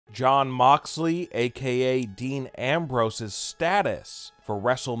Jon Moxley, aka Dean Ambrose's status for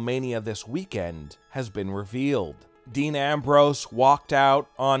WrestleMania this weekend has been revealed. Dean Ambrose walked out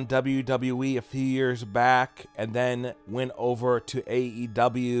on WWE a few years back and then went over to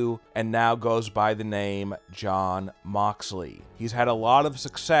AEW and now goes by the name Jon Moxley. He's had a lot of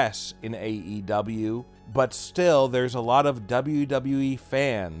success in AEW, but still there's a lot of WWE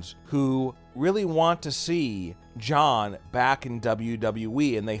fans who really want to see Jon back in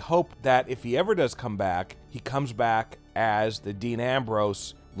WWE, and they hope that if he ever does come back, he comes back as the Dean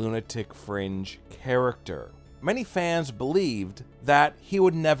Ambrose Lunatic Fringe character. Many fans believed that he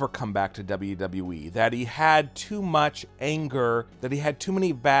would never come back to WWE, that he had too much anger, that he had too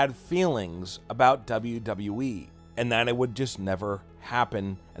many bad feelings about WWE, and that it would just never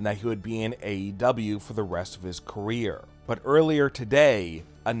happen, and that he would be in AEW for the rest of his career. But earlier today,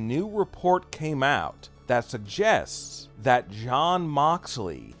 a new report came out that suggests that Jon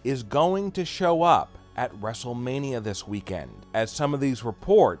Moxley is going to show up at WrestleMania this weekend, as some of these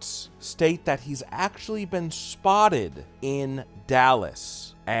reports state that he's actually been spotted in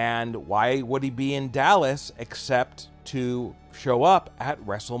Dallas. And why would he be in Dallas except to show up at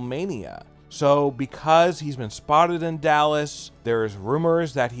WrestleMania? So because he's been spotted in Dallas, there's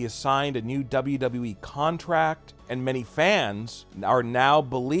rumors that he has signed a new WWE contract, and many fans are now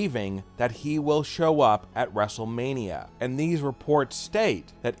believing that he will show up at WrestleMania. And these reports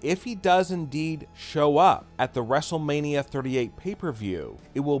state that if he does indeed show up at the WrestleMania 38 pay-per-view,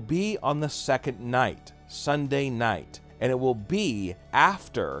 it will be on the second night, Sunday night, and it will be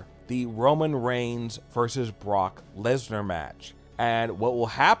after the Roman Reigns versus Brock Lesnar match. And what will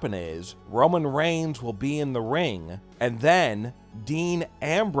happen is Roman Reigns will be in the ring, and then Dean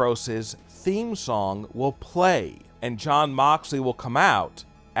Ambrose's theme song will play, and Jon Moxley will come out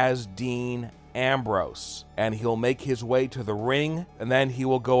as Dean Ambrose, and he'll make his way to the ring, and then he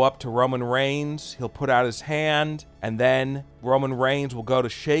will go up to Roman Reigns, he'll put out his hand, and then Roman Reigns will go to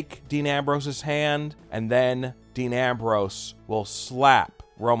shake Dean Ambrose's hand, and then Dean Ambrose will slap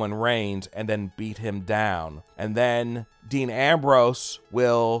Roman Reigns and then beat him down. And then Dean Ambrose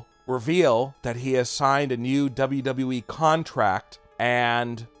will reveal that he has signed a new WWE contract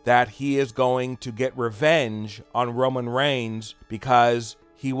and that he is going to get revenge on Roman Reigns, because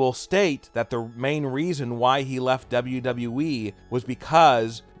he will state that the main reason why he left WWE was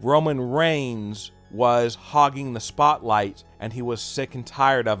because Roman Reigns was hogging the spotlight and he was sick and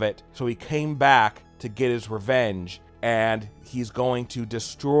tired of it. So he came back to get his revenge, and he's going to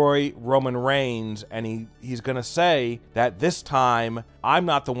destroy Roman Reigns, and he's going to say that this time, I'm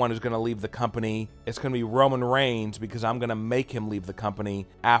not the one who's going to leave the company. It's going to be Roman Reigns, because I'm going to make him leave the company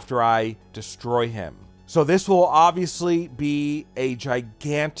after I destroy him. So this will obviously be a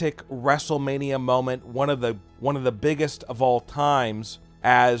gigantic WrestleMania moment, one of the biggest of all times,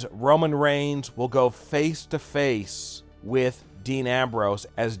 as Roman Reigns will go face to face with Dean Ambrose,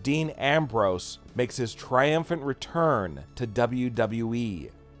 as Dean Ambrose makes his triumphant return to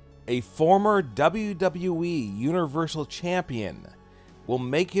WWE. A former WWE Universal Champion will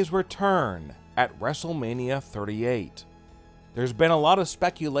make his return at WrestleMania 38. There's been a lot of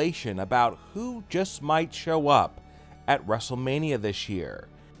speculation about who just might show up at WrestleMania this year,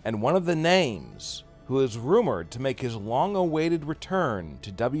 and one of the names who is rumored to make his long-awaited return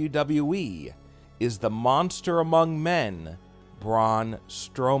to WWE is the monster among men, Braun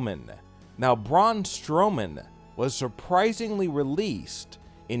Strowman. Now, Braun Strowman was surprisingly released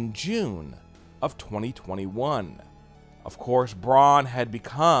in June of 2021. Of course, Braun had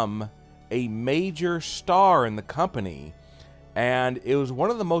become a major star in the company, and it was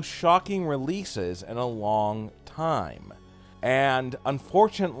one of the most shocking releases in a long time. And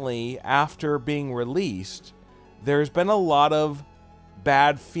unfortunately, after being released, there's been a lot of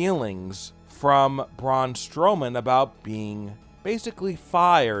bad feelings from Braun Strowman about being basically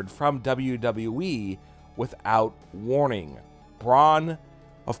fired from WWE without warning. Braun,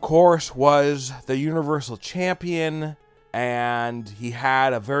 of course, was the Universal Champion, and he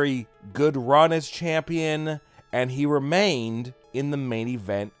had a very good run as champion, and he remained in the main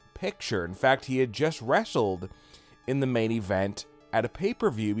event picture. In fact, he had just wrestled in the main event at a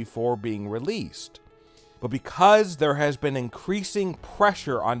pay-per-view before being released. But because there has been increasing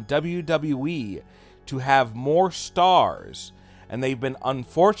pressure on WWE to have more stars, and they've been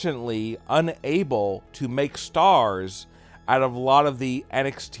unfortunately unable to make stars out of a lot of the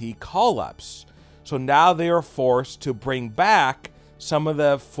NXT call-ups. So now they are forced to bring back some of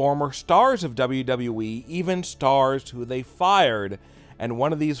the former stars of WWE, even stars who they fired. And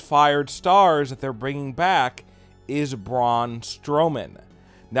one of these fired stars that they're bringing back is Braun Strowman.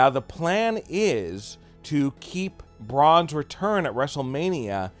 Now the plan is to keep Braun's return at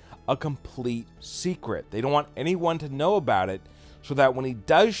WrestleMania a complete secret. They don't want anyone to know about it, so that when he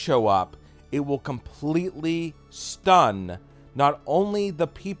does show up, it will completely stun not only the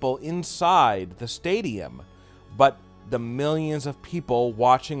people inside the stadium, but the millions of people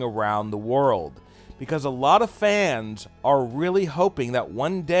watching around the world. Because a lot of fans are really hoping that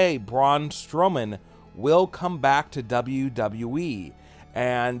one day Braun Strowman will come back to WWE.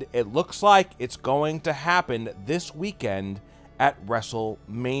 And it looks like it's going to happen this weekend at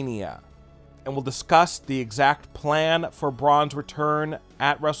WrestleMania. And we'll discuss the exact plan for Braun's return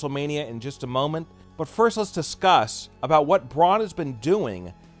at WrestleMania in just a moment. But first, let's discuss about what Braun has been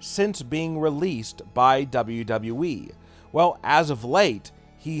doing since being released by WWE. Well, as of late,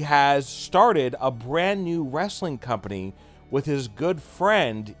 he has started a brand new wrestling company with his good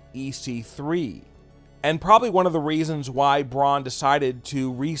friend EC3. And probably one of the reasons why Braun decided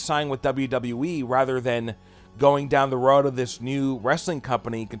to re-sign with WWE rather than going down the road of this new wrestling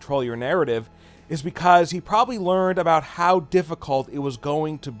company, Control Your Narrative, is because he probably learned about how difficult it was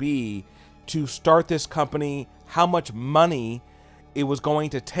going to be to start this company, how much money it was going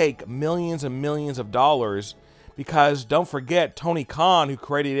to take, millions and millions of dollars, because don't forget, Tony Khan, who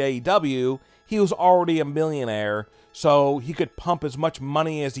created AEW, he was already a millionaire, so he could pump as much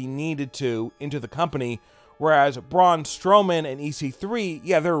money as he needed to into the company, whereas Braun Strowman and EC3,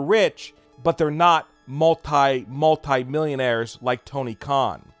 yeah, they're rich, but they're not multi-millionaires like Tony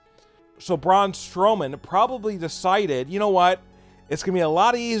Khan. So Braun Strowman probably decided, you know what, it's going to be a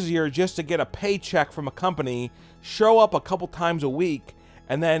lot easier just to get a paycheck from a company, show up a couple times a week,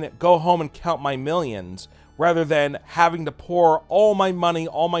 and then go home and count my millions, rather than having to pour all my money,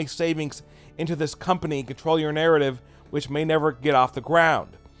 all my savings into this company, Control Your Narrative, which may never get off the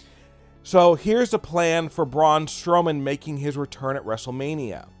ground. So here's the plan for Braun Strowman making his return at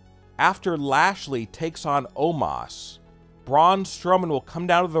WrestleMania. After Lashley takes on Omos, Braun Strowman will come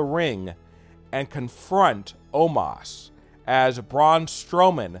down to the ring and confront Omos, as Braun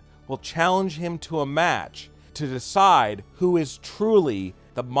Strowman will challenge him to a match to decide who is truly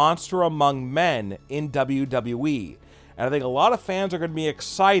the monster among men in WWE. And I think a lot of fans are going to be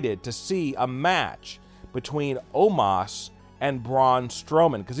excited to see a match between Omos and Braun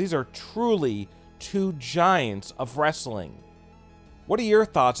Strowman, because these are truly two giants of wrestling. What are your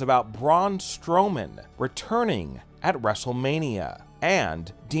thoughts about Braun Strowman returning at WrestleMania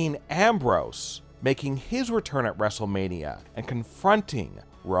and Dean Ambrose making his return at WrestleMania and confronting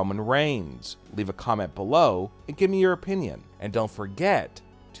Roman Reigns? Leave a comment below and give me your opinion. And don't forget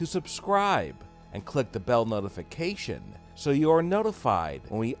to subscribe and click the bell notification so you are notified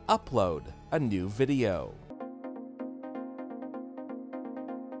when we upload a new video.